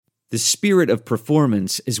The spirit of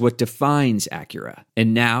performance is what defines Acura,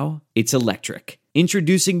 and now it's electric.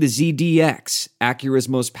 Introducing the ZDX, Acura's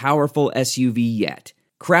most powerful SUV yet.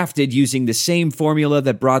 Crafted using the same formula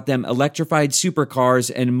that brought them electrified supercars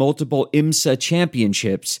and multiple IMSA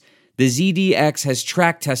championships, the ZDX has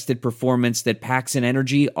track-tested performance that packs an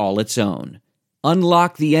energy all its own.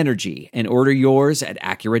 Unlock the energy and order yours at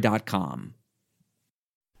Acura.com.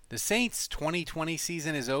 The Saints 2020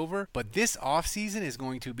 season is over, but this offseason is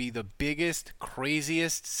going to be the biggest,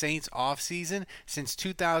 craziest Saints offseason since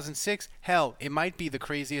 2006. Hell, it might be the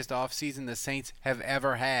craziest offseason the Saints have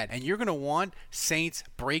ever had. And you're going to want Saints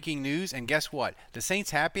breaking news. And guess what? The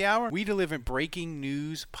Saints Happy Hour, we deliver breaking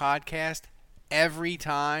news podcast every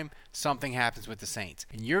time something happens with the Saints.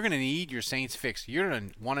 And you're going to need your Saints fix. You're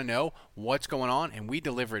going to want to know what's going on, and we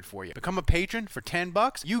deliver it for you. Become a patron for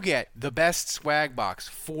 $10. You get the best swag box,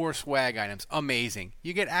 4 swag items. Amazing.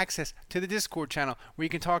 You get access to the Discord channel where you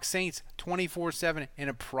can talk Saints 24/7 in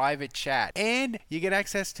a private chat. And you get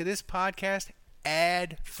access to this podcast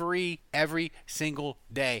ad-free every single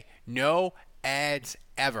day. No ads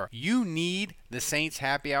ever. You need the Saints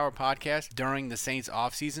Happy Hour podcast during the Saints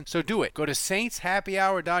offseason, so do it. Go to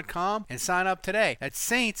saintshappyhour.com and sign up today. That's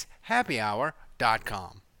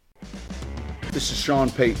saintshappyhour.com. This is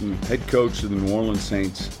Sean Payton, head coach of the New Orleans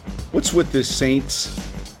Saints. What's with this Saints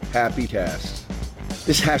Happy Cast?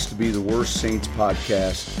 This has to be the worst Saints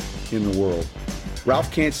podcast in the world.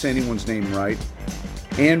 Ralph can't say anyone's name right.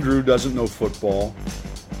 Andrew doesn't know football.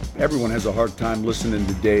 Everyone has a hard time listening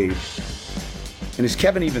to Dave. And is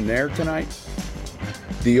Kevin even there tonight?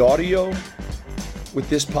 The audio with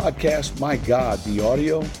this podcast, my God, the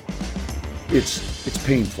audio, it's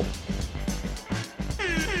painful.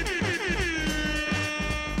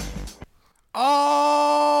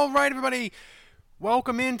 All right, everybody.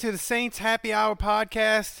 Welcome into the Saints Happy Hour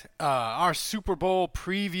podcast, our Super Bowl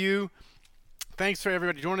preview. Thanks for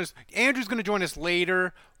everybody joining us. Andrew's going to join us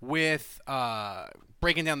later with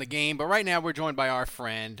breaking down the game, but right now we're joined by our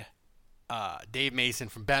friend Dave Mason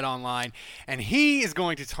from Bet Online, and he is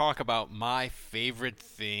going to talk about my favorite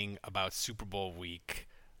thing about Super Bowl week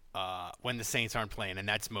when the Saints aren't playing, and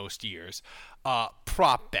that's most years,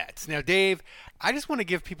 prop bets. Now, Dave, I just want to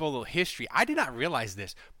give people a little history. I did not realize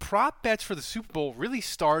this. Prop bets for the Super Bowl really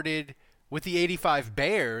started with the '85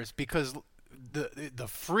 Bears because the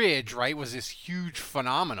fridge, right, was this huge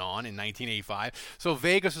phenomenon in 1985. So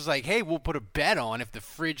Vegas was like, hey, we'll put a bet on if the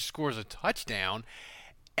fridge scores a touchdown.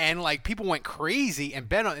 And like people went crazy and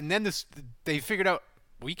bet on, and then they figured out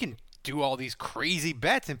we can do all these crazy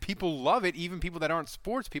bets, and people love it, even people that aren't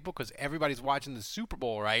sports people, because everybody's watching the Super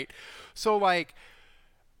Bowl, right? So like,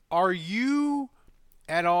 are you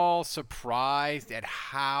at all surprised at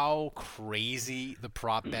how crazy the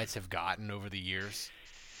prop bets have gotten over the years?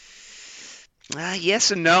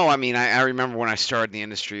 Yes and no. I mean, I remember when I started in the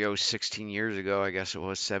industry 16 years ago, I guess it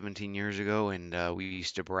was 17 years ago, and we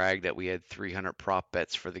used to brag that we had 300 prop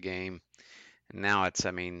bets for the game. And now it's,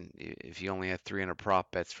 I mein, if you only have 300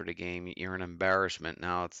 prop bets for the game, you're an embarrassment.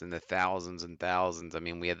 Now it's in the thousands and thousands. I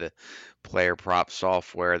mean, we have the player prop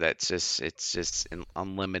software it's just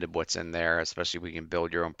unlimited what's in there, especially we can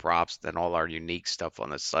build your own props, then all our unique stuff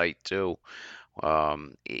on the site too.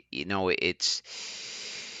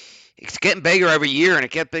 It's getting bigger every year, and it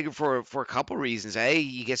gets bigger for a couple reasons.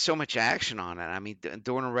 You get so much action on it. I mean,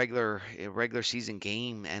 during a regular season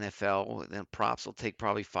game, NFL, then props will take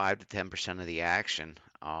probably 5 to 10% of the action.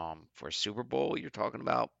 For a Super Bowl, you're talking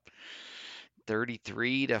about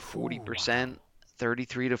 33 to 40%.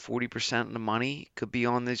 33 to 40% of the money could be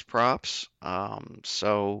on these props.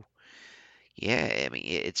 So yeah, I mean,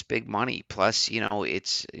 it's big money. Plus,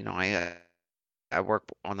 I work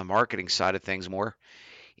on the marketing side of things more.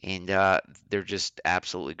 And they're just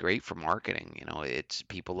absolutely great for marketing. It's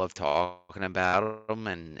people love talking about them,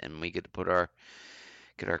 and we get to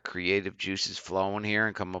get our creative juices flowing here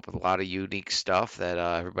and come up with a lot of unique stuff that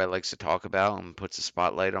everybody likes to talk about and puts a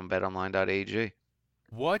spotlight on betonline.ag.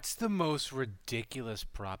 What's the most ridiculous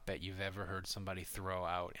prop bet you've ever heard somebody throw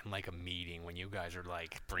out in like a meeting when you guys are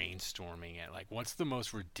like brainstorming it? Like, what's the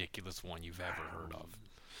most ridiculous one you've ever heard of?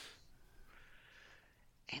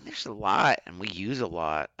 And there's a lot, and we use a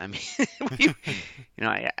lot. I mean,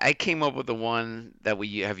 I came up with the one that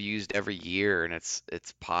we have used every year, and it's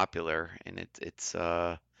popular, and it's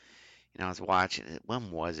I was watching it.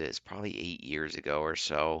 When was it? It's probably 8 years ago or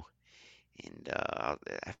so, and I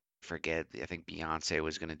forget. I think Beyonce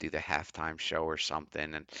was going to do the halftime show or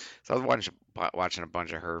something, and so I was watching a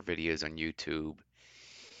bunch of her videos on YouTube,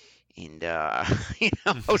 And I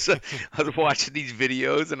was watching these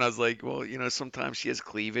videos, and I was like, well, sometimes she has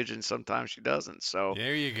cleavage, and sometimes she doesn't. So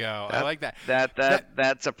There you go. I that like that. that That that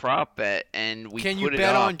that's a prop bet, and we can you put it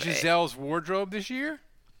bet on up. Giselle's wardrobe this year?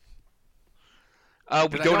 We 'Cause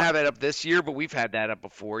I don't know have it up this year, but we've had that up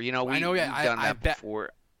before. I know. Yeah, We've done I that bet.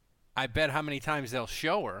 before. I bet how many times they'll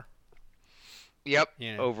show her. Yep,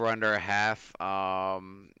 You know. over under a half.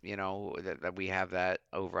 That we have that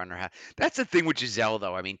over under half. That's the thing with Giselle,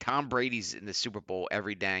 though. I mean, Tom Brady's in the Super Bowl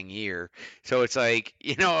every dang year, so it's like,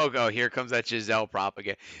 oh, here comes that Giselle prop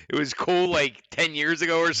again. It was cool like 10 years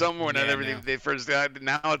ago or something when Yeah, everything no. they first got.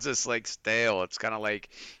 Now it's just like stale. It's kind of like,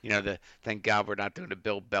 the thank God we're not doing the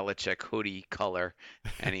Bill Belichick hoodie color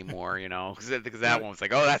anymore. Because that one was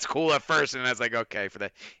like, oh, that's cool at first, and that's like, okay, for the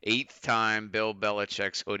eighth time, Bill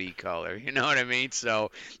Belichick's hoodie color. You know what I mean?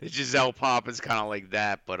 So the Giselle pop is kind of like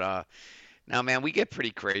that. But now, man, we get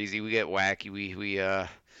pretty crazy. We get wacky.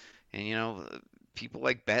 And people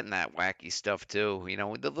like betting that wacky stuff too.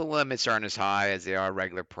 The limits aren't as high as they are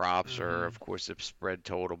regular props, or Mhm. of course the spread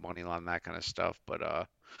total, money line, that kind of stuff. But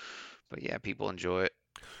yeah, people enjoy it.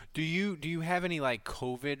 Do you have any like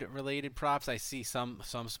COVID related props? I see some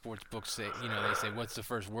sports books say, they say what's the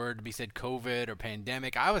first word to be said, COVID or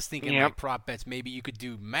pandemic. I was thinking Yep. like prop bets, maybe you could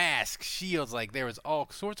do masks, shields, like there was all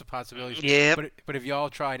sorts of possibilities. Yep. But have y'all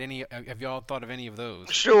tried any? Have y'all thought of any of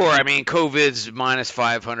those? Sure. I mean, COVID's minus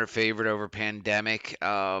 500 favorite over pandemic.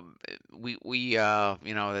 That's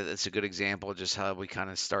a good example of just how we kind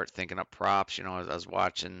of start thinking up props. I was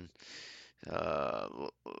watching, uh,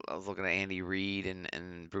 I was looking at Andy Reid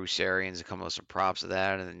and Bruce Arians and come up with some props of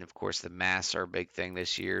that. And then, of course, the masks are a big thing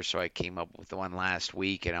this year. So I came up with the one last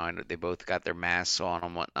week. I know they both got their masks on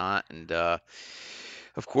and whatnot. And, of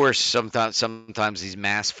course, sometimes these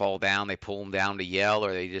masks fall down. They pull them down to yell,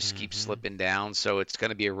 or they just keep Hmm. slipping down. So it's going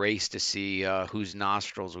to be a race to see whose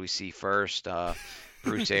nostrils we see first.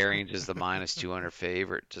 Bruce Arians is the minus 200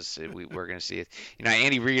 favorite. We're going to see it.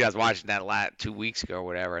 Andy Reid, I was watching that 2 weeks ago or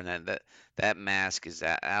whatever, and then that mask is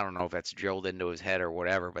that, I don't know if that's drilled into his head or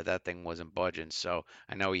whatever, but that thing wasn't budging. So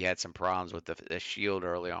I know he had some problems with the shield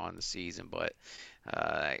early on in the season, but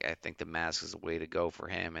I think the mask is the way to go for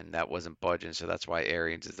him, and that wasn't budging, so that's why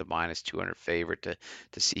Arians is the minus 200 favorite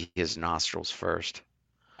to see his nostrils first.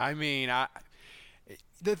 I mean,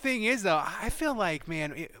 the thing is though, I feel like,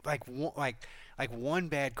 man, like one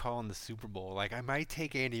bad call in the Super Bowl, like I might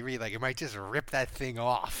take Andy Reid, like it might just rip that thing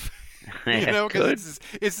off. Because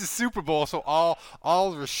Good. it's the Super Bowl, so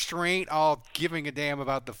all restraint, all giving a damn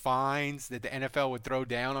about the fines that the NFL would throw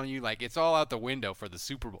down on you, like it's all out the window for the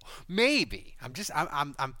Super Bowl. Maybe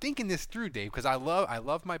I'm thinking this through, Dave, because I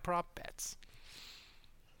love my prop bets.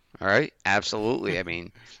 All right, absolutely. I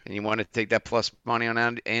mean, and you want to take that plus money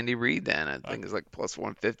on Andy Reid, then I think it's like plus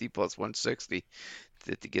 150, plus 160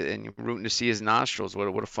 to get, and you're rooting to see his nostrils.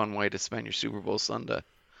 What a fun way to spend your Super Bowl Sunday.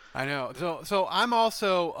 I know. So I'm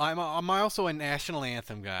also a national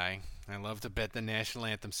anthem guy. I love to bet the national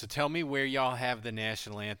anthem. So tell me where y'all have the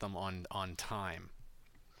national anthem on time.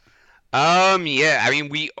 Yeah, I mean,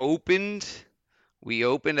 we opened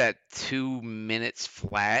at 2 minutes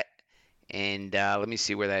flat. And let me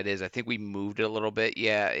see where that is. I think we moved it a little bit.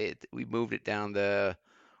 Yeah, we moved it down to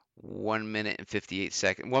 1 minute and 58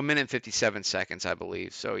 seconds, 1 minute and 57 seconds, I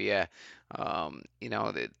believe. So yeah,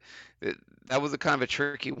 that that was a kind of a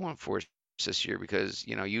tricky one for us this year because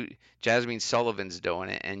Jasmine Sullivan's doing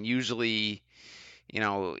it, and usually you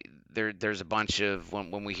know, there's a bunch of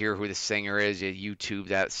when we hear who the singer is, you YouTube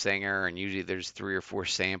that singer, and usually there's three or four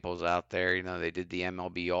samples out there. They did the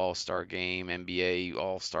MLB All-Star Game, NBA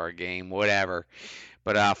All-Star Game, whatever.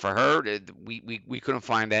 But for her, we couldn't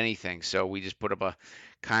find anything, so we just put up a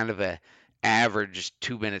kind of a average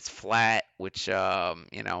 2 minutes flat, which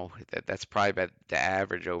that's probably about the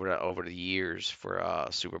average over the years for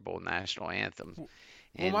Super Bowl national anthem. Well,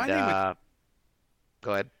 And my thing with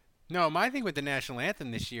go ahead. no, my thing with the national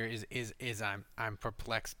anthem this year is I'm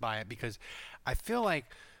perplexed by it because I feel like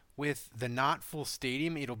with the not full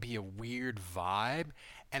stadium, it'll be a weird vibe,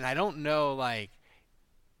 and I don't know, like,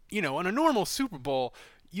 in a normal Super Bowl,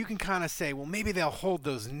 you can kind of say, well, maybe they'll hold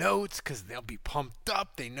those notes because they'll be pumped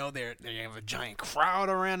up. They know they have a giant crowd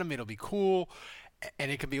around them. It'll be cool.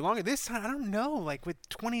 And it could be longer. This time, I don't know. Like with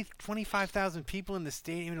 25,000 people in the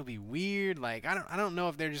stadium, it'll be weird. Like I don't know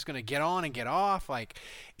if they're just gonna get on and get off. Like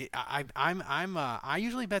I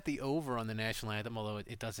usually bet the over on the national anthem, although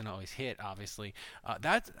it doesn't always hit, obviously.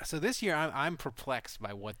 That's so this year I'm perplexed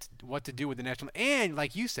by what to do with the national. And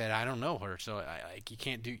like you said, I don't know her, so like you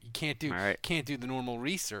can't do All right. the normal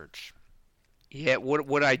research. Yeah,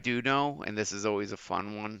 what I do know, and this is always a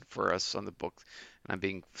fun one for us on the book, and I'm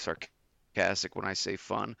being sarcastic sarcastic when I say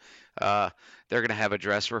fun. Uh, they're going to have a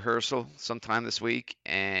dress rehearsal sometime this week,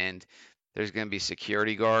 and there's going to be a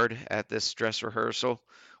security guard at this dress rehearsal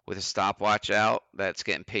with a stopwatch out that's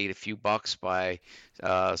getting paid a few bucks by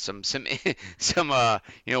some some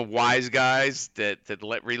wise guys that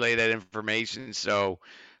relay that information. So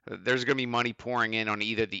there's going to be money pouring in on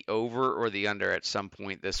either the over or the under at some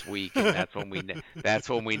point this week, and that's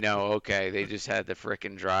when we know, okay, they just had the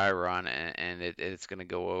frickin' dry run, and it's going to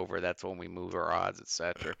go over. That's when we move our odds,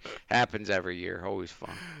 etc. Happens every year, always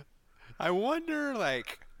fun. I wonder,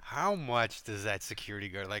 like, how much does that security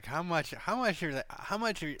guard, like, how much are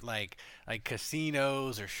like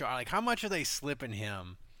casinos or like, how much are they slipping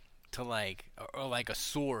him to, like, or like a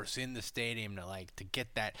source in the stadium to, like, to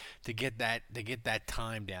get that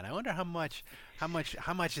time down? I wonder how much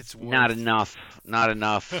it's Not worth. enough. Not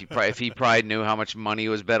enough. If he probably knew how much money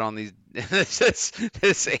was bet on these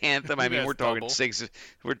this anthem. I mean, That's double.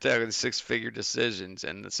 we're talking six-figure decisions,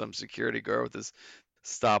 and some security guard with his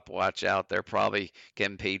stopwatch out there probably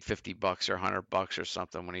getting paid $50 or $100 or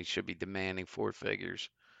something when he should be demanding four figures.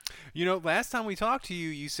 Last time we talked to you,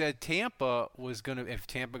 you said Tampa was going to, if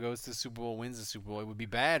Tampa goes to the Super Bowl, wins the Super Bowl, it would be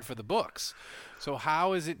bad for the books. So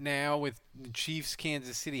how is it now with the Chiefs,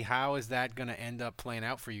 Kansas City? How is that going to end up playing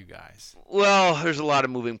out for you guys? Well, there's a lot of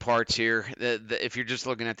moving parts here. If you're just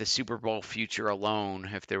looking at the Super Bowl future alone,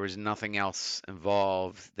 if there was nothing else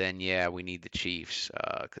involved, then yeah, we need the Chiefs.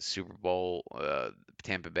 Because Super Bowl,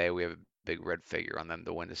 Tampa Bay, we have a big red figure on them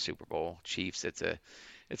to win the Super Bowl. Chiefs, it's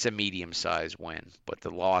a medium-sized win, but the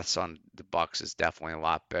loss on the Bucks is definitely a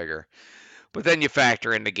lot bigger. But then you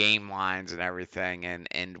factor in the game lines and everything,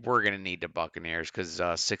 and we're going to need the Buccaneers because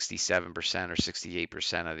 67% or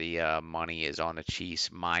 68% of the money is on the Chiefs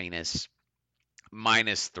minus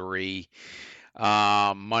three.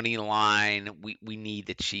 Money line, we need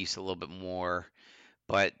the Chiefs a little bit more,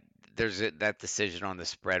 but that decision on the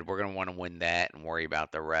spread. We're going to want to win that and worry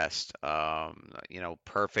about the rest.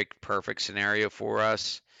 Perfect scenario for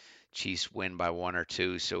us. Chiefs win by one or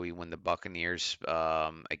two, so we win the Buccaneers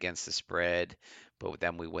against the spread, but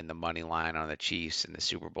then we win the money line on the Chiefs in the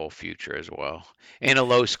Super Bowl future as well. And a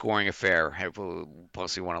low scoring affair.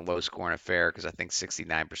 Plus, we want a low scoring affair because I think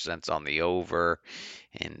 69% is on the over,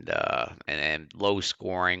 and low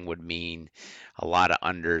scoring would mean a lot of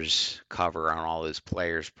unders cover on all those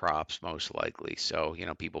players' props most likely. So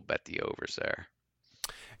people bet the overs there.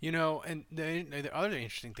 And the other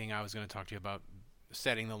interesting thing I was going to talk to you about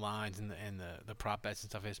setting the lines and the prop bets and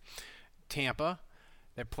stuff is Tampa.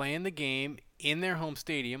 They're playing the game in their home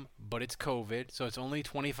stadium, but it's COVID, so it's only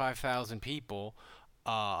 25,000 people,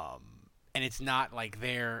 and it's not like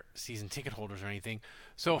their season ticket holders or anything.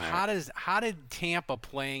 So Right. how did Tampa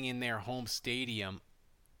playing in their home stadium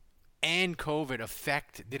and COVID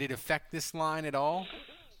did it affect this line at all?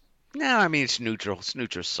 No, I mean it's neutral. It's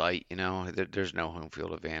neutral site. There's no home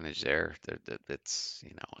field advantage there.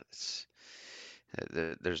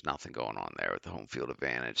 There's nothing going on there with the home field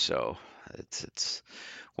advantage. So it's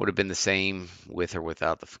would have been the same with or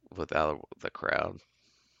without the crowd.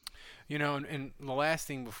 And the last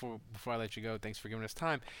thing before I let you go, thanks for giving us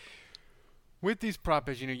time. With these prop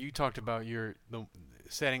bets, you talked about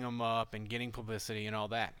setting them up and getting publicity and all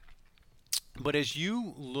that. But as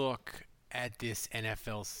you look at this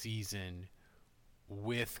NFL season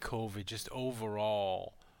with COVID, just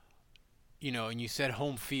overall, and you said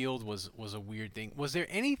home field was a weird thing. Was there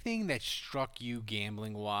anything that struck you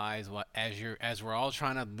gambling wise as we're all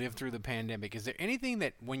trying to live through the pandemic? Is there anything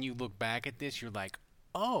that when you look back at this, you're like,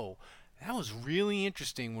 oh, that was really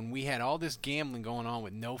interesting when we had all this gambling going on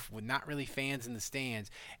with not really fans in the stands,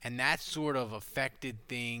 and that sort of affected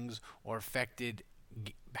things or affected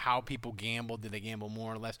how people gambled? Did they gamble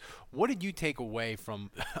more or less? What did you take away from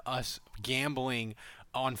us gambling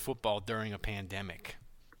on football during a pandemic?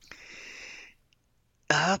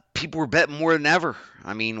 People were betting more than ever.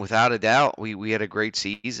 I mean, without a doubt, we had a great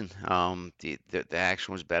season. The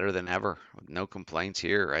action was better than ever. No complaints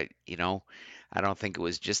here. I don't think it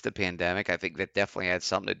was just the pandemic. I think that definitely had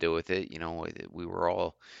something to do with it. We were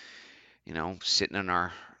all, sitting in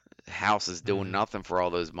our houses doing Mm-hmm. nothing for all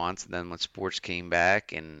those months, and then when sports came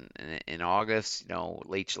back in August,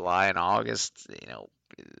 late July and August,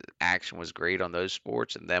 action was great on those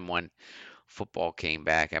sports, and then when football came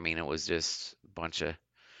back, I mean, it was just a bunch of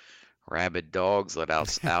rabid dogs let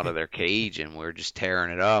out of their cage, and we are just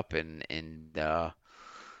tearing it up, and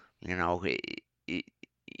you know, it,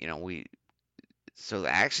 we so the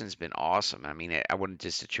action's been awesome. I mean, I wouldn't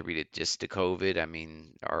just attribute it just to COVID. I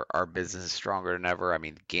mean, our business is stronger than ever. I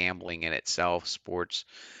mean, gambling in itself, sports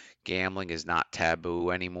gambling is not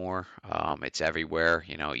taboo anymore. It's everywhere.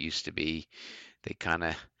 It used to be they kind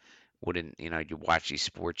of wouldn't, you watch these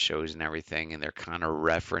sports shows and everything, and they're kind of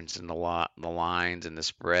referencing the lines and the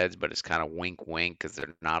spreads, but it's kind of wink, wink because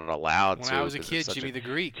they're not allowed When to. I was a 'Cause kid, it's such Jimmy a the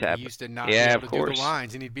Greek, he tab. used to not be Yeah, able of to do the course.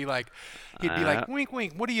 lines, and he'd be like, wink,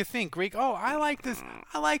 wink. What do you think, Greek? Oh, I like this.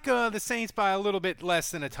 I like the Saints by a little bit less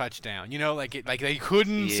than a touchdown. Like they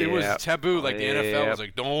couldn't. It was Yeah. taboo. Like the NFL Yeah. was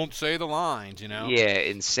like, don't say the lines. Yeah,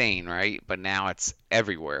 insane, right? But now it's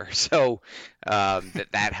everywhere. So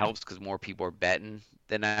that helps because more people are betting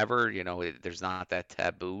than ever. There's not that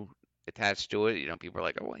taboo attached to it. People are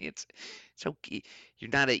like, oh, well, it's okay.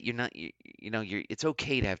 It's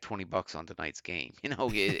okay to have $20 on tonight's game.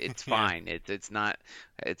 It's Yeah. fine. It's not.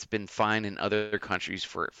 It's been fine in other countries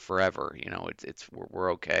for forever.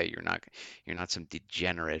 We're okay. You're not some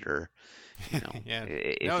degenerate or Yeah.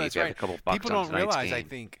 if No, you that's have right. a couple bucks People on don't tonight's realize. I game.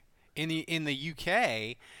 think in the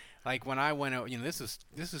UK, like when I went, this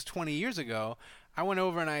is 20 years ago. I went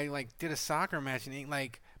over and I like did a soccer match, and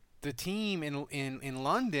like the team in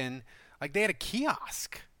London, like they had a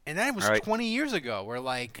kiosk. And that was Right. 20 years ago, where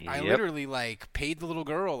like I Yep. literally like paid the little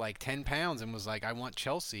girl like £10 and was like, I want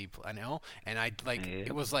Chelsea, and I like Yep.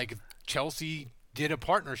 it was like Chelsea did a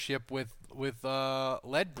partnership with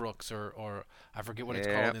Ledbrooks or I forget what it's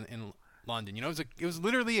Yep. called in London. It was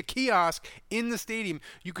literally a kiosk in the stadium.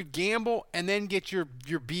 You could gamble and then get your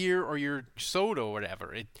beer or your soda or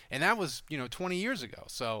whatever. And that was 20 years ago.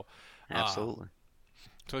 So Absolutely.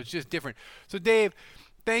 so it's just different. So Dave,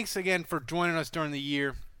 thanks again for joining us during the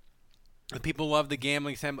year. The people love the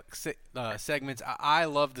gambling segments. I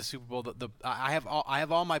love the Super Bowl. I have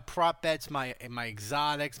all my prop bets, my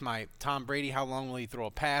exotics, my Tom Brady. How long will he throw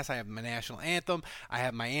a pass? I have my national anthem. I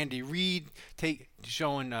have my Andy Reid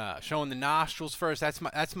showing the nostrils first. That's my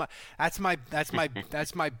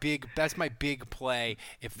big play.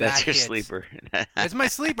 If That's that your hits. sleeper. It's my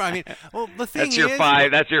sleeper. I mean, well, the thing That's your is,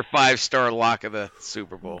 five. That's your 5-star lock of the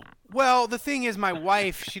Super Bowl. well, the thing is, my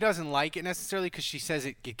wife, she doesn't like it necessarily because she says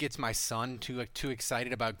it gets my son too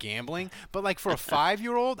excited about gambling. But like for a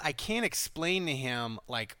 5-year-old, I can't explain to him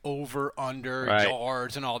like over, under, Right.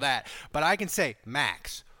 yards and all that. But I can say,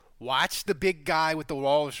 Max, watch the big guy with the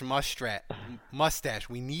walrus mustache.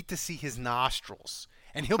 We need to see his nostrils.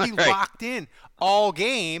 And he'll be Right. locked in all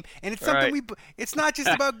game. And it's something Right. it's not just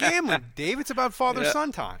about gambling, Dave. It's about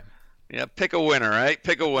father-son time. Yeah, pick a winner, right?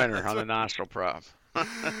 Pick a winner on the nostril prop. All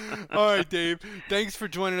right, Dave. Thanks for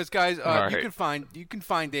joining us, guys. All You right. can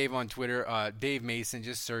find Dave on Twitter, Dave Mason.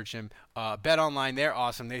 Just search him. Bet Online, they're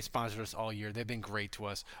awesome. They sponsored us all year. They've been great to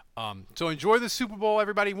us. So enjoy the Super Bowl,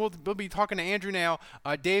 everybody. We'll be talking to Andrew now.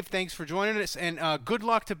 Dave, thanks for joining us, and good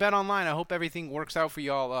luck to Bet Online. I hope everything works out for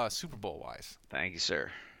y'all Super Bowl wise. Thank you,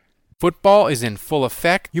 sir. Football is in full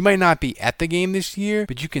effect. You might not be at the game this year,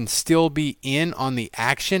 but you can still be in on the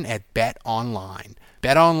action at Bet Online.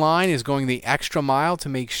 Bet Online is going the extra mile to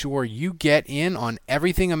make sure you get in on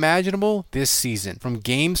everything imaginable this season. From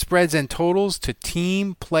game spreads and totals to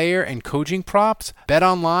team, player, and coaching props, Bet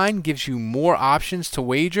Online gives you more options to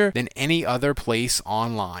wager than any other place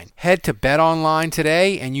online. Head to Bet Online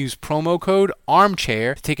today and use promo code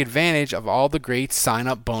ARMCHAIR to take advantage of all the great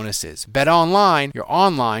sign-up bonuses. Bet Online, your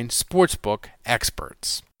online sportsbook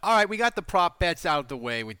experts. All right, we got the prop bets out of the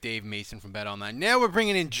way with Dave Mason from Bet Online. Now we're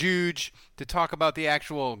bringing in Juge to talk about the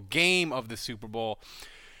actual game of the Super Bowl.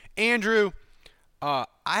 Andrew, I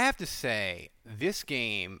have to say, this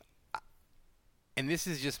game, and this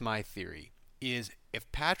is just my theory, is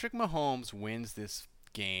if Patrick Mahomes wins this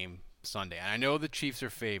game Sunday, and I know the Chiefs are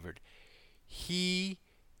favored, he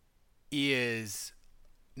is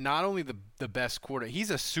not only the best quarterback, he's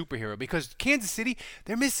a superhero because Kansas City,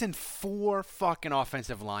 they're missing 4 fucking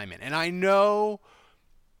offensive linemen. And I know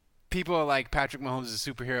people are like, Patrick Mahomes is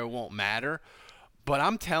a superhero, it won't matter. But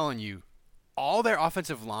I'm telling you, all their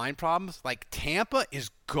offensive line problems, like Tampa is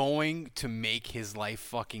going to make his life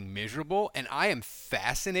fucking miserable. And I am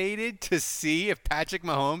fascinated to see if Patrick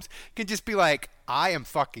Mahomes can just be like, I am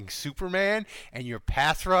fucking Superman and your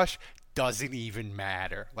pass rush doesn't even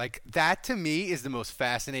matter. Like, that to me is the most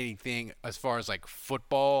fascinating thing as far as like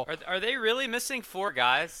football. Are they really missing 4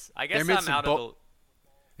 guys? I guess They're I'm missing out of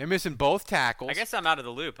They're missing both tackles. the. I guess I'm out of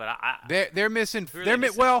the loop, but they're missing. Who are They're they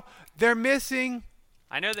missing? well. They're missing.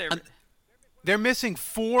 I know they're. They're missing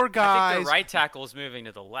 4 I guys. think the right tackle is moving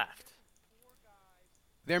to the left.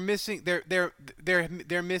 They're missing.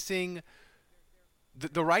 They're missing.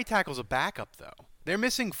 The right tackle's a backup though. They're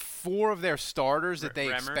missing 4 of their starters that they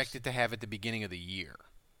Remmers? expected to have at the beginning of the year.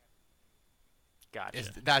 Gotcha.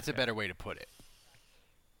 That's a better way to put it.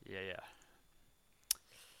 Yeah.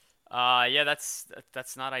 Yeah, that's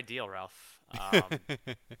not ideal, Ralph.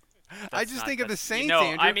 I just think of the Saints, No,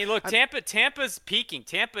 Andrew. I mean, look, Tampa's peaking.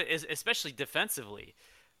 Tampa is, especially defensively.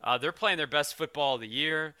 They're playing their best football of the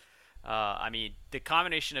year. I mean, the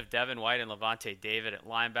combination of Devin White and Levante David at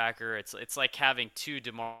linebacker, it's like having two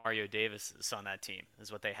DeMario Davises on that team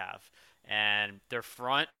is what they have. And their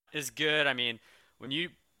front is good. I mean, when you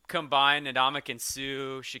combine Ndamukong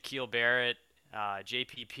Suh, Shaquille Barrett,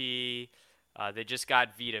 JPP, they just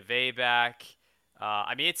got Vita Vea back.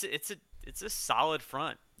 I mean, it's a solid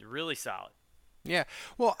front, really solid. Yeah.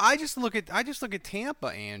 Well, I just look at Tampa,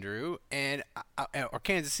 Andrew, and or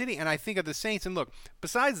Kansas City, and I think of the Saints. And look,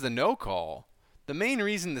 besides the no call, the main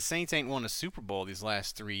reason the Saints ain't won a Super Bowl these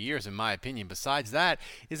last 3 years, in my opinion, besides that,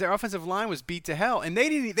 is their offensive line was beat to hell, and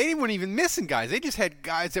they weren't even missing guys. They just had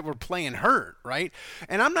guys that were playing hurt, right?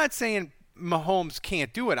 And I'm not saying Mahomes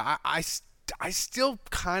can't do it. I still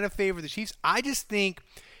kind of favor the Chiefs. I just think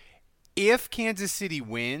if Kansas City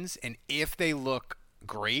wins and if they look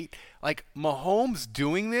great, like Mahomes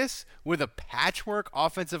doing this with a patchwork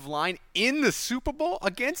offensive line in the Super Bowl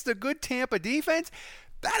against a good Tampa defense,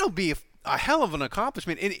 that'll be a hell of an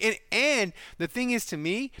accomplishment. And the thing is, to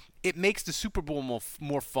me, it makes the Super Bowl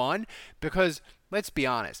more fun because, let's be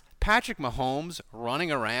honest, Patrick Mahomes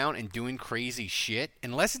running around and doing crazy shit,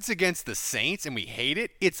 unless it's against the Saints and we hate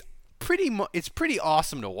it, it's pretty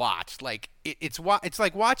awesome to watch. Like it's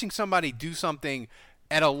like watching somebody do something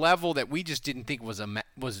at a level that we just didn't think was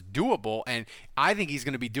doable, and I think he's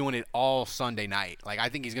going to be doing it all Sunday night. Like, I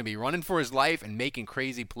think he's going to be running for his life and making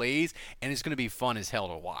crazy plays, and it's going to be fun as hell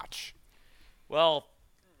to watch. Well,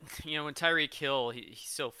 you know, when Tyreek Hill, he's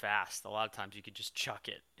so fast. A lot of times you could just chuck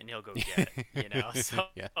it and he'll go get it. You know, so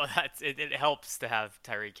Yeah. it helps to have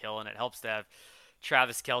Tyreek Hill, and it helps to have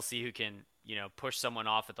Travis Kelce, who can, you know, push someone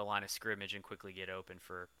off at the line of scrimmage and quickly get open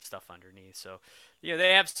for stuff underneath. So, you know,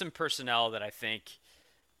 they have some personnel that I think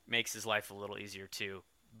makes his life a little easier too.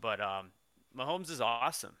 But Mahomes is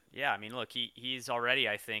awesome. Yeah, I mean, look, he's already,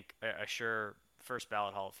 I think, a sure first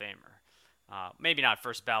ballot Hall of Famer. Maybe not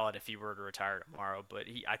first ballot if he were to retire tomorrow, but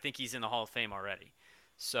I think he's in the Hall of Fame already.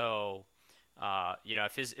 So, you know,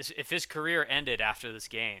 if his career ended after this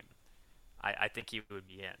game, I think he would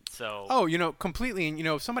be in. So. Oh, you know, completely. And, you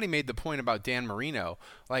know, somebody made the point about Dan Marino.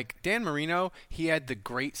 Like, Dan Marino, he had the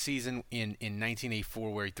great season in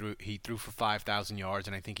 1984 where he threw for 5,000 yards,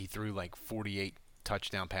 and I think he threw like 48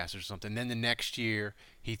 touchdown passes or something. Then the next year,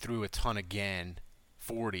 he threw a ton again,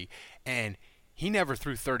 40, and he never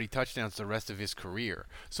threw 30 touchdowns the rest of his career.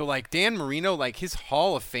 So, like, Dan Marino, like, his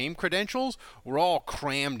Hall of Fame credentials were all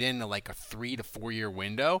crammed into, like, a 3 to 4 year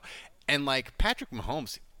window. And, like, Patrick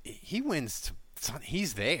Mahomes, he wins.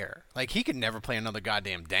 He's there. Like, he could never play another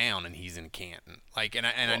goddamn down, and he's in Canton. Like,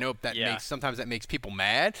 I know that sometimes that makes people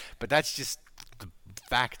mad, but that's just the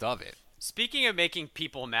fact of it. Speaking of making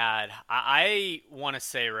people mad, I want to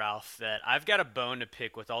say, Ralph, that I've got a bone to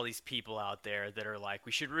pick with all these people out there that are like,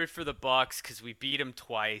 we should root for the Bucs because we beat them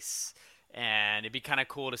twice, and it'd be kind of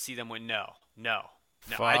cool to see them win. No.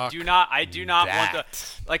 I do not want the,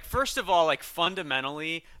 like, first of all, like,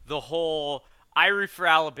 fundamentally, the whole I root for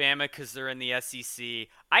Alabama because they're in the SEC.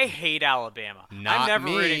 I hate Alabama. I'm never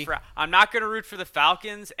rooting for. I'm not going to root for the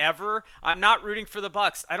Falcons ever. I'm not rooting for the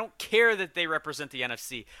Bucs. I don't care that they represent the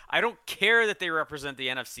NFC. I don't care that they represent the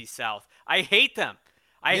NFC South. I hate them.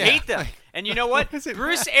 I hate them. And you know what?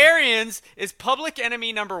 Bruce Arians is public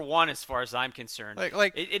enemy number one as far as I'm concerned.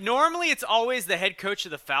 Normally it's always the head coach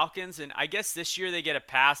of the Falcons, and I guess this year they get a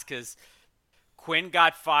pass because Quinn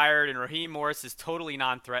got fired and Raheem Morris is totally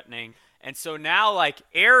non-threatening. And so now, like,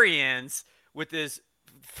 Arians with his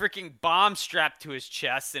freaking bomb strapped to his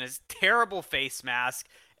chest and his terrible face mask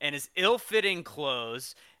and his ill-fitting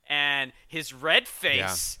clothes and his red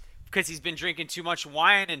face because he's been drinking too much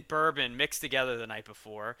wine and bourbon mixed together the night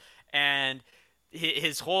before, and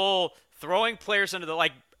his whole throwing players under the,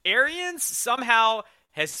 like, Arians somehow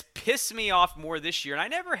has pissed me off more this year. And I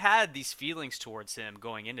never had these feelings towards him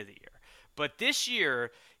going into the year. But this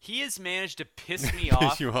year, he has managed to piss me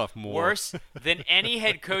off worse than any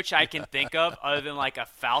head coach I can think of other than, like, a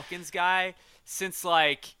Falcons guy since,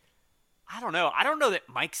 like, I don't know. I don't know that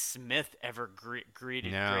Mike Smith ever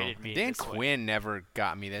graded me. Dan Quinn never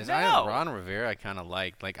got me this. No. Ron Rivera I kind of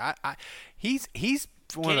liked. Like, he's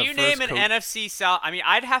one of the first. Can you name an NFC South? I mean,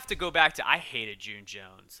 I'd have to go back to, I hated June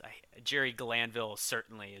Jones. Jerry Glanville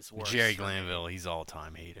certainly is worse. Jerry Glanville, he's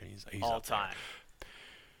all-time hater. He's all time.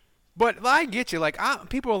 But I get you. Like,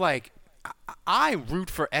 people are like, I root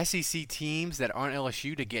for SEC teams that aren't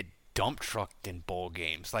LSU to get dump trucked in bowl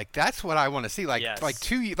games. Like, that's what I want to see. Like, yes.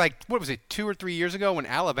 What was it, 2 or 3 years ago when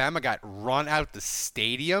Alabama got run out the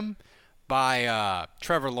stadium by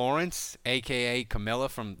Trevor Lawrence, a.k.a. Camilla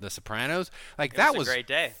from The Sopranos? Like, that was a great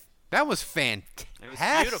day. That was fantastic. It was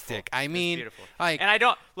beautiful. I mean, beautiful. Like, and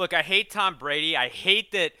I hate Tom Brady. I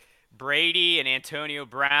hate that Brady and Antonio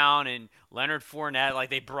Brown and Leonard Fournette, like,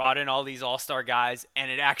 they brought in all these all-star guys, and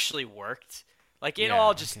it actually worked. Like, it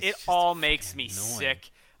all makes me sick.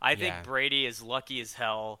 I think Brady is lucky as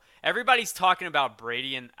hell. Everybody's talking about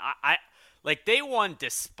Brady, and I like, they won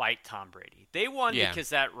despite Tom Brady. They won because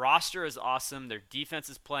that roster is awesome. Their defense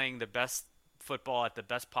is playing the best football at the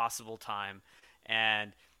best possible time,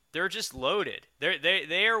 and they're just loaded.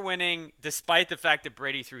 They are winning despite the fact that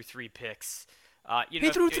Brady threw 3 picks. He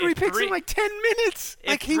threw 3 picks in like 10 minutes.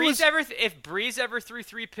 If Breeze ever threw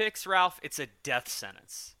 3 picks, Ralph, it's a death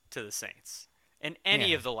sentence to the Saints in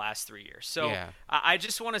any of the last 3 years. So I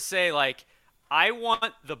just want to say, like, I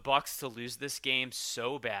want the Bucs to lose this game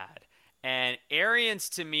so bad. And Arians,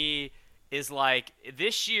 to me, is like,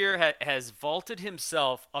 this year has vaulted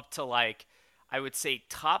himself up to, like, I would say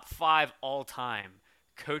top 5 all time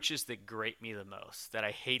coaches that grate me the most, that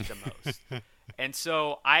I hate the most. And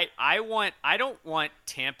so I don't want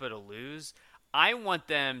Tampa to lose. I want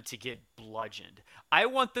them to get bludgeoned. I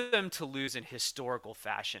want them to lose in historical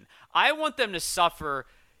fashion. I want them to suffer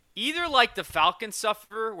either like the Falcons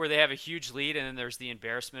suffer, where they have a huge lead and then there's the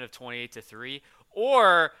embarrassment of 28-3,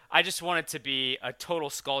 or I just want it to be a total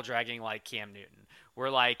skull dragging like Cam Newton, where,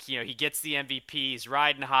 like, you know, he gets the MVP, he's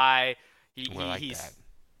riding high, he's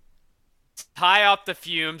high up the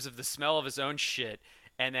fumes of the smell of his own shit,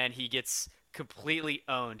 and then he gets completely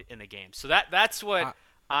owned in the game. So that's what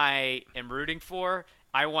I am rooting for.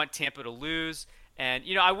 I want Tampa to lose. And,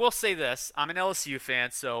 you know, I will say this. I'm an LSU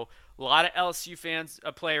fan, so a lot of LSU fans,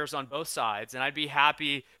 players on both sides, and I'd be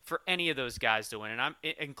happy for any of those guys to win. And I'm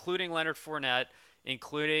including Leonard Fournette,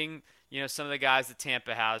 including, you know, some of the guys that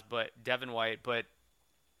Tampa has, but Devin White. But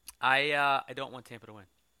I don't want Tampa to win.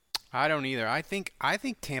 I don't either. I think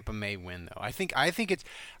Tampa may win, though. I think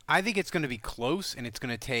it's going to be close, and it's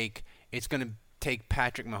going to take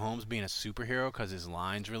Patrick Mahomes being a superhero because his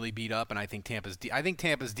line's really beat up, and I think Tampa's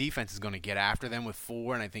defense is going to get after them with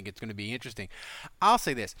 4, and I think it's going to be interesting. I'll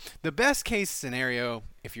say this: the best case scenario,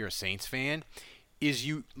 if you're a Saints fan, is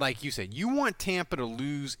like you said, you want Tampa to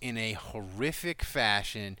lose in a horrific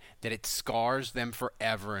fashion that it scars them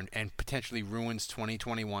forever and potentially ruins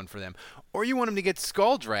 2021 for them. Or you want them to get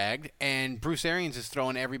skull dragged and Bruce Arians is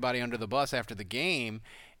throwing everybody under the bus after the game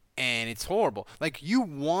and it's horrible. Like, you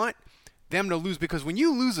want them to lose because when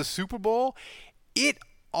you lose a Super Bowl, it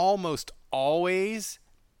almost always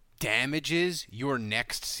damages your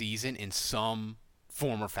next season in some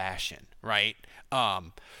form or fashion, right?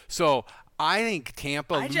 So I think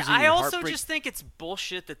Tampa losing I also just think it's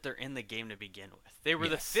bullshit that they're in the game to begin with. They were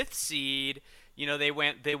the 5th seed. You know, they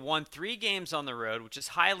won 3 games on the road, which is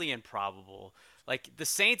highly improbable. Like, the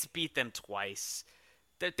Saints beat them twice.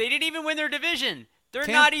 They didn't even win their division. They're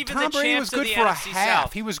not even the champs of the NFC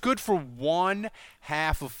South. He was good for 1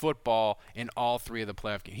 half of football in all 3 of the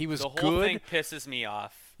playoff games. He was good. The whole thing pisses me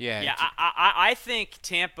off. Yeah. I think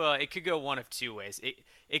Tampa, it could go one of 2 ways.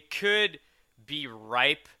 It could be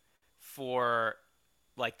ripe for,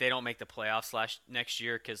 like, they don't make the playoffs next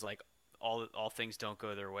year because, like, all things don't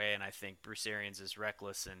go their way, and I think Bruce Arians is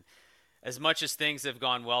reckless, and as much as things have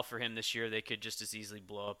gone well for him this year, they could just as easily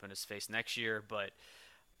blow up in his face next year. But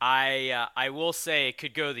I will say it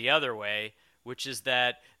could go the other way, which is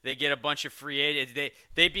that they get a bunch of free agents.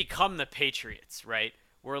 They become the Patriots, right?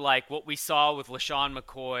 We're like what we saw with LaShawn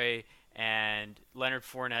McCoy and Leonard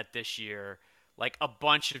Fournette this year. Like, a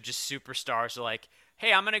bunch of just superstars are like,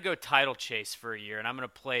 hey, I'm going to go title chase for a year, and I'm going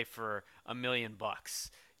to play for $1 million,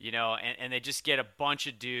 you know, and they just get a bunch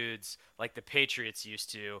of dudes like the Patriots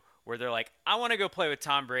used to, where they're like, I want to go play with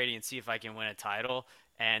Tom Brady and see if I can win a title,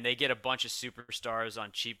 and they get a bunch of superstars on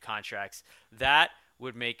cheap contracts. That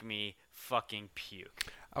would make me fucking puke.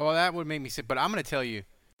 Oh, well, that would make me sick, but I'm going to tell you.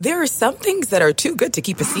 There are some things that are too good to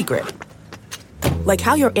keep a secret. Like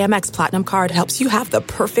how your Amex Platinum card helps you have the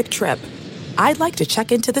perfect trip. I'd like to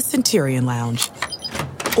check into the Centurion Lounge.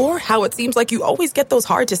 Or how it seems like you always get those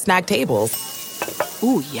hard-to-snag tables.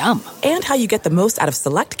 Ooh, yum. And how you get the most out of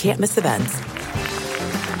select can't-miss events.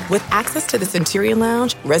 With access to the Centurion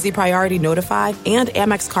Lounge, Resi Priority Notified, and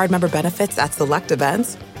Amex card member benefits at select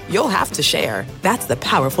events, you'll have to share. That's the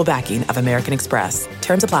powerful backing of American Express.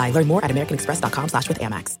 Terms apply. Learn more at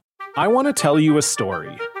americanexpress.com/withAmex. I want to tell you a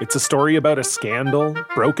story. It's a story about a scandal,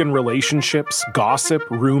 broken relationships, gossip,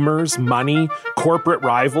 rumors, money, corporate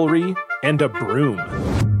rivalry, and a broom.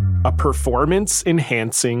 A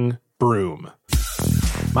performance-enhancing broom.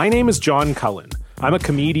 My name is John Cullen. I'm a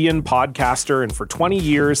comedian, podcaster, and for 20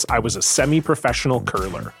 years, I was a semi-professional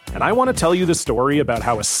curler. And I want to tell you the story about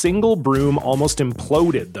how a single broom almost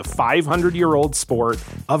imploded the 500-year-old sport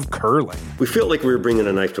of curling. We felt like we were bringing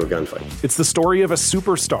a knife to a gunfight. It's the story of a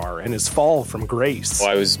superstar and his fall from grace.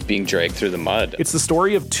 Well, I was being dragged through the mud. It's the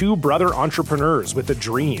story of two brother entrepreneurs with a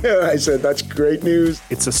dream. I said, that's great news.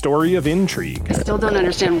 It's a story of intrigue. I still don't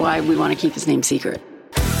understand why we want to keep his name secret.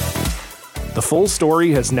 The full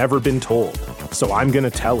story has never been told, so I'm going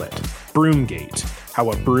to tell it. Broomgate,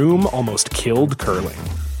 how a broom almost killed curling.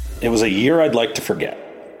 It was a year I'd like to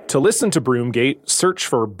forget. To listen to Broomgate, search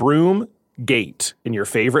for Broomgate in your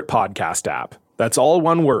favorite podcast app. That's all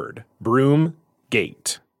one word,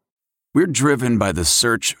 Broomgate. We're driven by the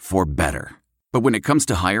search for better. But when it comes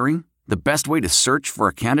to hiring, the best way to search for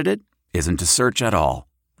a candidate isn't to search at all.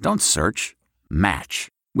 Don't search, match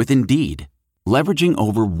with Indeed. Leveraging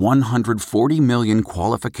over 140 million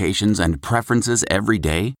qualifications and preferences every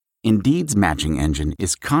day, Indeed's matching engine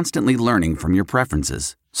is constantly learning from your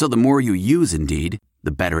preferences. So the more you use Indeed,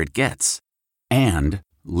 the better it gets. And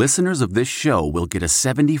listeners of this show will get a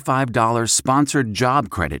 $75 sponsored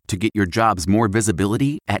job credit to get your jobs more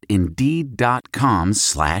visibility at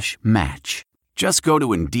Indeed.com/match. Just go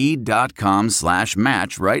to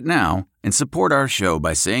Indeed.com/match right now and support our show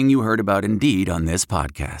by saying you heard about Indeed on this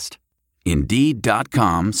podcast.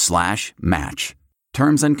 Indeed.com/match.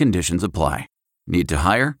 Terms and conditions apply. Need to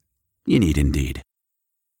hire? You need Indeed.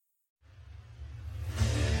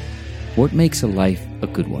 What makes a life a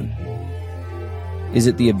good one? Is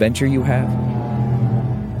it the adventure you have?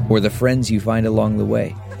 Or the friends you find along the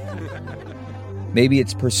way? Maybe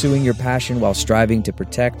it's pursuing your passion while striving to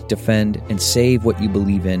protect, defend, and save what you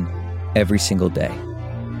believe in every single day.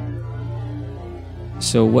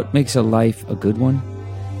 So what makes a life a good one?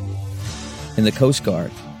 In the Coast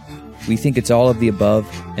Guard, we think it's all of the above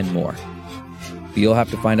and more. But you'll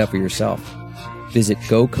have to find out for yourself. Visit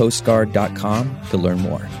gocoastguard.com to learn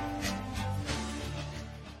more.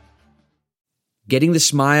 Getting the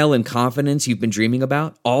smile and confidence you've been dreaming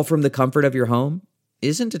about, all from the comfort of your home,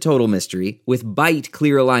 isn't a total mystery with Byte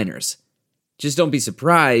clear aligners. Just don't be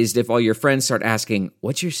surprised if all your friends start asking,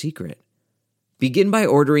 "What's your secret?" Begin by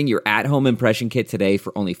ordering your at-home impression kit today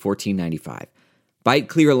for only $14.95. Byte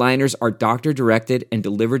clear aligners are doctor-directed and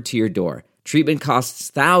delivered to your door. Treatment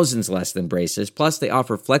costs thousands less than braces, plus they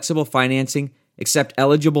offer flexible financing, accept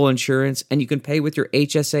eligible insurance, and you can pay with your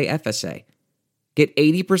HSA FSA. Get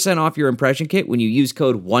 80% off your impression kit when you use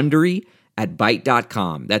code WONDERY at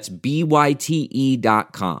Byte.com. That's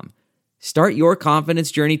BYTE.com. Start your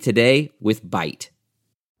confidence journey today with Byte.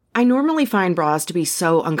 I normally find bras to be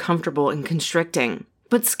so uncomfortable and constricting.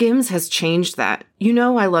 But Skims has changed that. You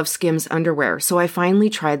know I love Skims underwear, so I finally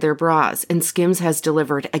tried their bras, and Skims has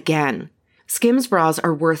delivered again. Skims bras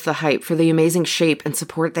are worth the hype for the amazing shape and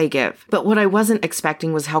support they give. But what I wasn't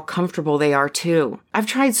expecting was how comfortable they are too. I've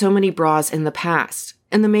tried so many bras in the past,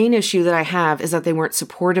 and the main issue that I have is that they weren't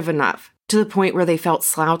supportive enough, to the point where they felt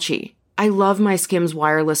slouchy. I love my Skims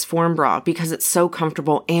wireless form bra because it's so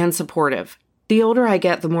comfortable and supportive. The older I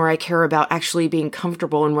get, the more I care about actually being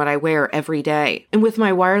comfortable in what I wear every day. And with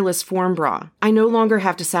my wireless form bra, I no longer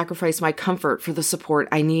have to sacrifice my comfort for the support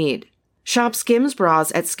I need. Shop Skims bras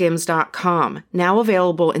at skims.com, now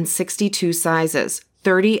available in 62 sizes,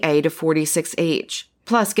 30A to 46H.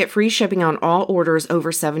 Plus, get free shipping on all orders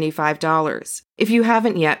over $75. If you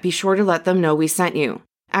haven't yet, be sure to let them know we sent you.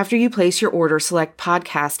 After you place your order, select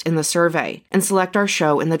podcast in the survey and select our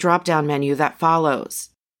show in the drop-down menu that follows.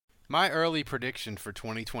 My early prediction for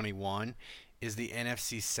 2021 is the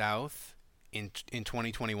NFC South in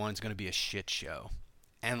 2021 is going to be a shit show.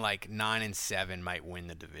 And like 9-7 might win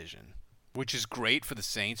the division, which is great for the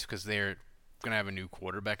Saints because they're going to have a new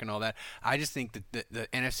quarterback and all that. I just think that the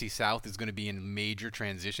NFC South is going to be in major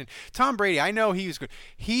transition. Tom Brady, I know he's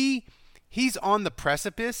on the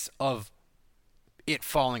precipice of it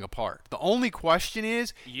falling apart. The only question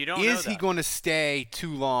is he going to stay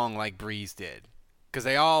too long like Breeze did? Because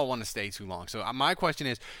they all want to stay too long. So my question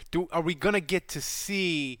is, are we going to get to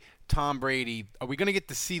see Tom Brady? Are we going to get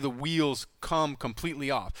to see the wheels come completely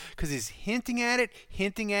off? Because he's hinting at it,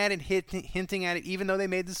 even though they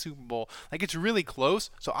made the Super Bowl. Like, it's really close.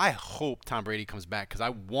 So I hope Tom Brady comes back because I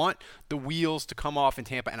want the wheels to come off in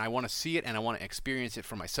Tampa, and I want to see it, and I want to experience it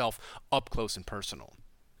for myself up close and personal.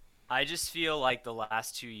 I just feel like the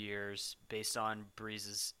last 2 years, based on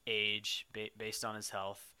Breeze's age, based on his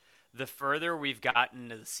health, the further we've gotten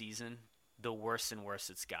into the season, the worse and worse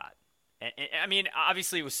it's got. And I mean,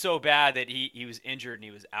 obviously it was so bad that he was injured and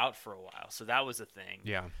he was out for a while. So that was a thing.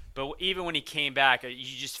 Yeah. But even when he came back, you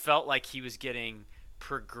just felt like he was getting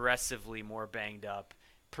progressively more banged up.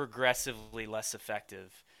 progressively less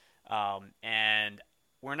effective. And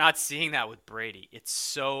we're not seeing that with Brady. It's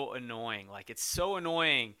so annoying. Like, it's so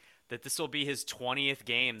annoying that this will be his 20th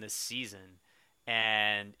game this season,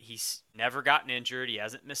 and he's never gotten injured. He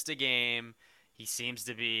hasn't missed a game. He seems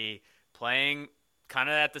to be playing kind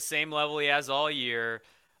of at the same level he has all year.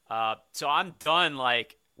 So I'm done,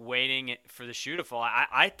 like, waiting for the shoe to fall.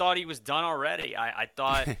 I thought he was done already. I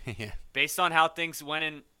thought yeah. Based on how things went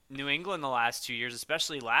in New England the last 2 years,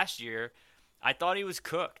 especially last year, I thought he was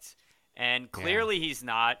cooked. And clearly he's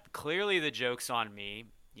not. Clearly the joke's on me.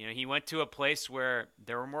 You know, he went to a place where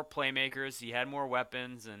there were more playmakers, he had more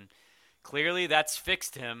weapons, and clearly that's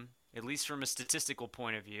fixed him, at least from a statistical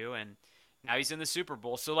point of view, and now he's in the Super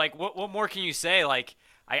Bowl. So, like, what more can you say? Like,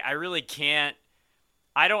 I really can't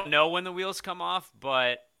 – I don't know when the wheels come off,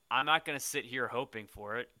 but I'm not going to sit here hoping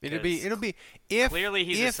for it. It'll be if clearly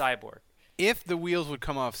he's a cyborg. If the wheels would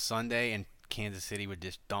come off Sunday and Kansas City would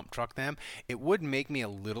just dump truck them, it would make me a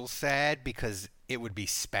little sad because it would be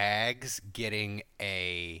Spags getting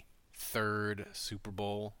a third Super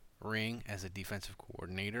Bowl ring as a defensive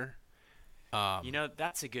coordinator. You know,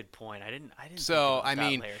 that's a good point. I didn't. So I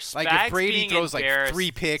mean, like, if Brady throws like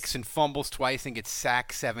 3 picks and fumbles twice and gets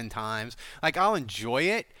sacked 7 times, like, I'll enjoy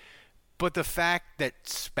it. But the fact that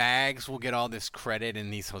Spags will get all this credit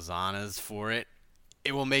and these hosannas for it,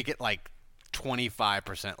 it will make it like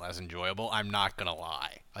 25% less enjoyable. I'm not gonna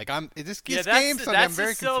lie. Like, this game Sunday, I'm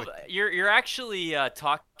very conflicted. You're actually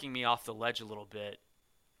talking me off the ledge a little bit.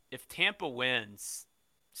 If Tampa wins,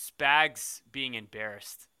 Spags being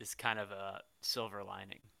embarrassed is kind of a silver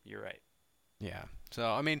lining. You're right. Yeah. So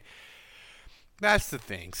I mean, that's the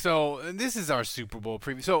thing. So this is our Super Bowl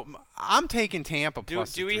preview. So I'm taking Tampa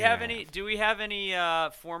plus. Do we have any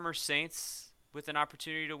former Saints with an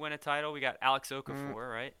opportunity to win a title? We got Alex Okafor,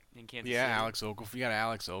 right, in Kansas City. Alex Okafor. You got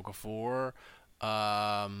Alex Okafor.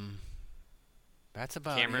 That's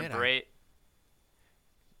about Cameron it. Brate.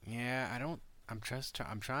 I don't. I'm trying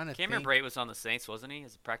to think. Cameron Brate was on the Saints, wasn't he,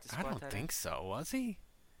 as a practice squad? I don't think so. Was he?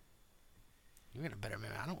 You're gonna better.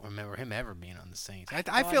 I don't remember him ever being on the Saints.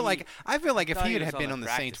 I feel like if he had been on the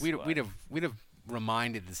Saints, we'd have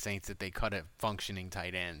reminded the Saints that they cut a functioning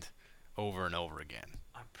tight end over and over again.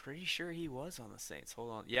 I'm pretty sure he was on the Saints.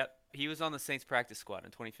 Hold on. Yep, he was on the Saints practice squad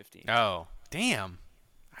in 2015. Oh, damn!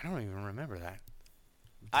 I don't even remember that.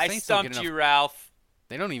 I stumped you, Ralph.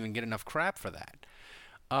 They don't even get enough crap for that.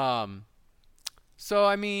 So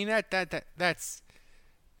I mean that's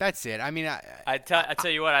it. I mean, I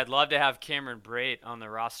tell you what, I'd love to have Cameron Brate on the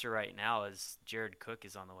roster right now as Jared Cook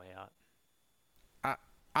is on the way out.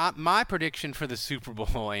 My prediction for the Super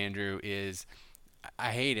Bowl, Andrew, is,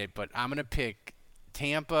 I hate it, but I'm gonna pick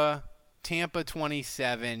Tampa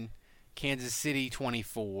 27, Kansas City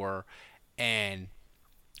 24, and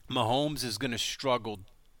Mahomes is gonna struggle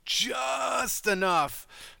just enough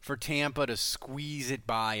for Tampa to squeeze it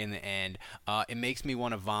by in the end. It makes me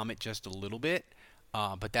want to vomit just a little bit,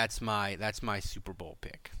 but that's my Super Bowl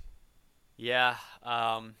pick. Yeah,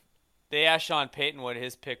 they asked Sean Payton what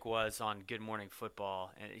his pick was on Good Morning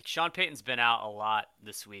Football, and Sean Payton's been out a lot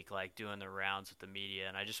this week, like doing the rounds with the media,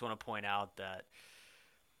 and I just want to point out that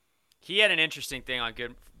he had an interesting thing on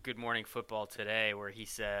Good Morning Football today where he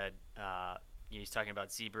said he's talking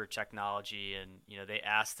about Zebra technology, and they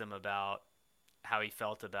asked him about how he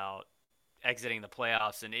felt about exiting the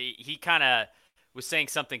playoffs, and he kind of was saying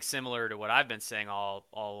something similar to what I've been saying all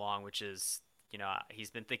along, which is he's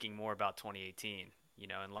been thinking more about 2018,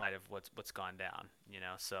 in light of what's gone down,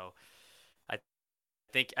 So I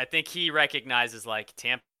think he recognizes, like,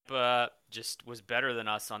 Tampa just was better than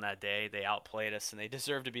us on that day. They outplayed us, and they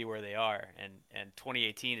deserve to be where they are, and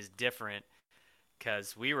 2018 is different,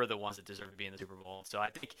 because we were the ones that deserve to be in the Super Bowl. So I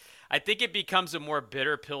think it becomes a more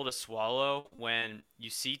bitter pill to swallow when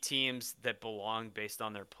you see teams that belong based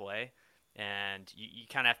on their play, and you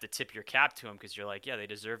kind of have to tip your cap to them because you're like, yeah, they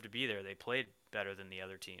deserve to be there. They played better than the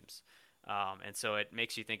other teams. And so it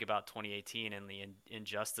makes you think about 2018 and the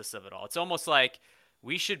injustice of it all. It's almost like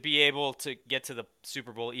we should be able to get to the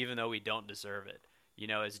Super Bowl even though we don't deserve it,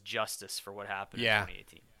 as justice for what happened in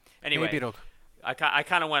 2018. Anyway, I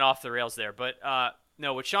kind of went off the rails there, but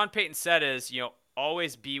no, what Sean Payton said is,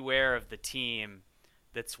 always beware of the team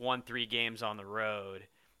that's won 3 games on the road.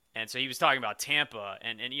 And so he was talking about Tampa,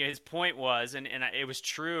 and his point was, and it was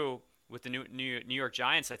true with the New York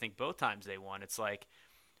Giants, I think both times they won. It's like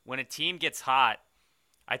when a team gets hot,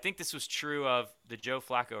 I think this was true of the Joe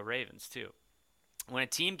Flacco Ravens too. When a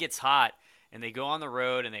team gets hot and they go on the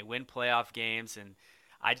road and they win playoff games, and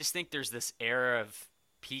I just think there's this era of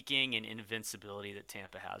peaking and invincibility that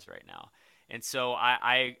Tampa has right now. And so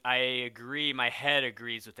I agree. My head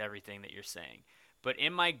agrees with everything that you're saying. but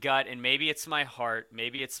in my gut, and maybe it's my heart,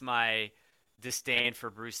 maybe it's my disdain for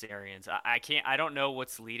Bruce Arians. I don't know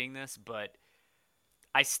what's leading this, but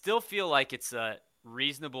I still feel like it's a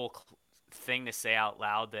reasonable thing to say out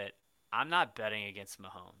loud that I'm not betting against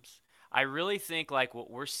Mahomes. I really think like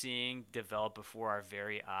what we're seeing develop before our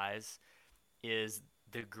very eyes is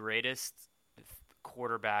the greatest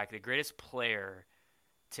quarterback, the greatest player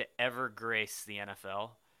to ever grace the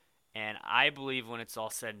NFL. And I believe when it's all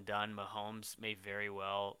said and done, Mahomes may very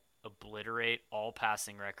well obliterate all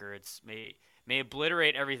passing records, may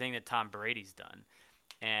obliterate everything that Tom Brady's done.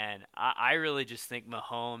 And I really just think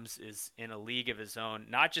Mahomes is in a league of his own,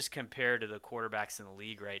 not just compared to the quarterbacks in the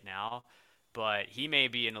league right now, but he may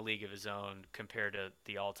be in a league of his own compared to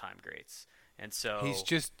the all-time greats. And so he's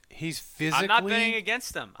physically. I'm not betting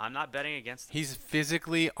against him. He's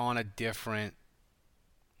physically on a different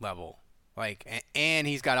level. Like, and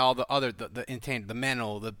he's got all the other, the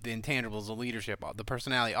mental, the intangibles, the leadership, the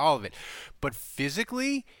personality, all of it. But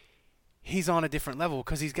physically, he's on a different level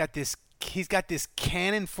because he's got this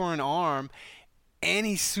cannon for an arm, and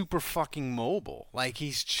he's super fucking mobile. Like,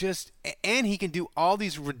 and he can do all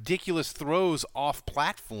these ridiculous throws off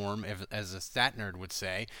platform, as a stat nerd would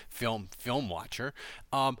say, film watcher.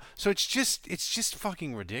 So it's just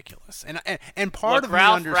fucking ridiculous. And part Look,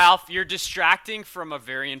 of Ralph, you're distracting from a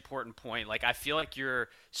very important point. Like, I feel like you're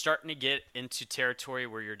starting to get into territory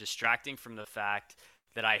where you're distracting from the fact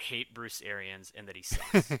that I hate Bruce Arians and that he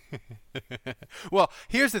sucks. Well,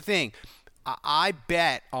 here's the thing. I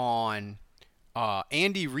bet on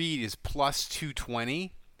Andy Reid is plus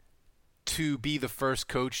 220 to be the first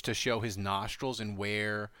coach to show his nostrils and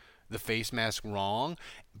wear the face mask wrong.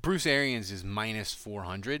 Bruce Arians is minus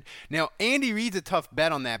 400. Now, Andy Reid's a tough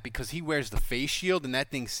bet on that because he wears the face shield, and that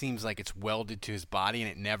thing seems like it's welded to his body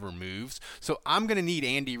and it never moves. So I'm going to need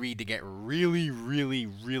Andy Reid to get really, really,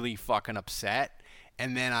 really fucking upset,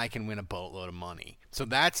 and then I can win a boatload of money. So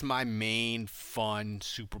that's my main fun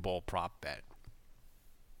Super Bowl prop bet.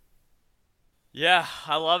 Yeah,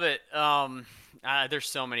 I love it. There's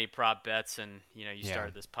so many prop bets, and you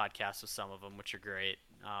started this podcast with some of them, which are great.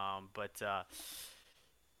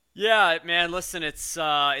 Yeah, man. Listen, it's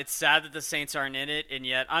sad that the Saints aren't in it, and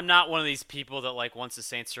yet I'm not one of these people that like once the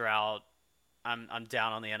Saints are out, I'm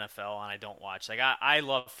down on the NFL and I don't watch. Like I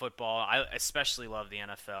love football. I especially love the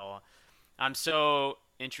NFL. I'm so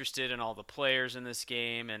interested in all the players in this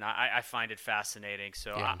game, and I find it fascinating.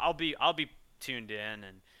 So yeah. I'll be tuned in,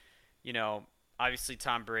 and obviously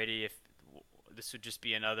Tom Brady, if this would just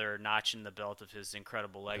be another notch in the belt of his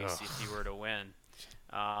incredible legacy if he were to win.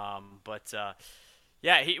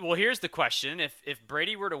 Here's the question: if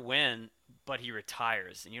Brady were to win, but he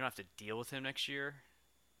retires, and you don't have to deal with him next year,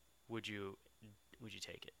 would you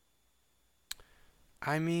take it?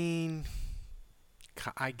 I mean,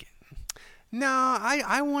 I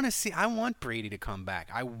want to see. I want Brady to come back.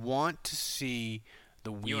 I want to see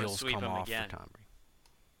the wheels come off for Tom Brady.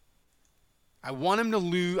 I want him to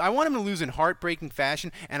lose. I want him to lose in heartbreaking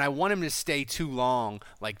fashion, and I want him to stay too long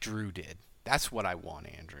like Drew did. That's what I want,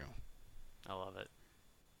 Andrew. I love it.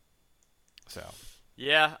 So.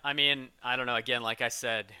 Yeah, I mean, I don't know. Again, like I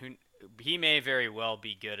said, he may very well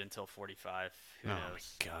be good until 45. Who knows?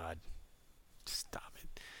 My God. Stop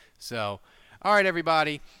it. So, all right,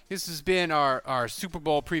 everybody. This has been our Super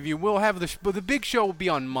Bowl preview. We'll have the big show will be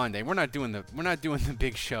on Monday. We're not doing the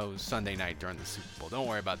big show Sunday night during the Super Bowl. Don't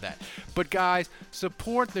worry about that. But guys,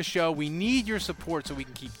 support the show. We need your support so we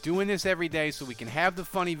can keep doing this every day, so we can have the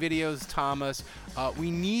funny videos, Thomas.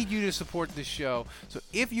 We need you to support the show. So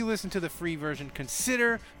if you listen to the free version,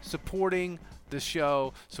 consider supporting the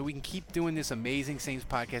show so we can keep doing this amazing Saints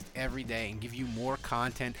podcast every day and give you more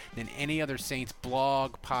content than any other Saints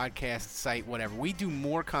blog, podcast, site, whatever. We do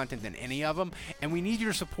more content than any of them, and we need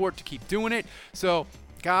your support to keep doing it. So,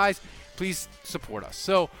 guys, please support us.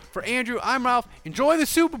 So, for Andrew, I'm Ralph. Enjoy the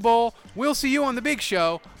Super Bowl. We'll see you on the big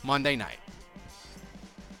show Monday night.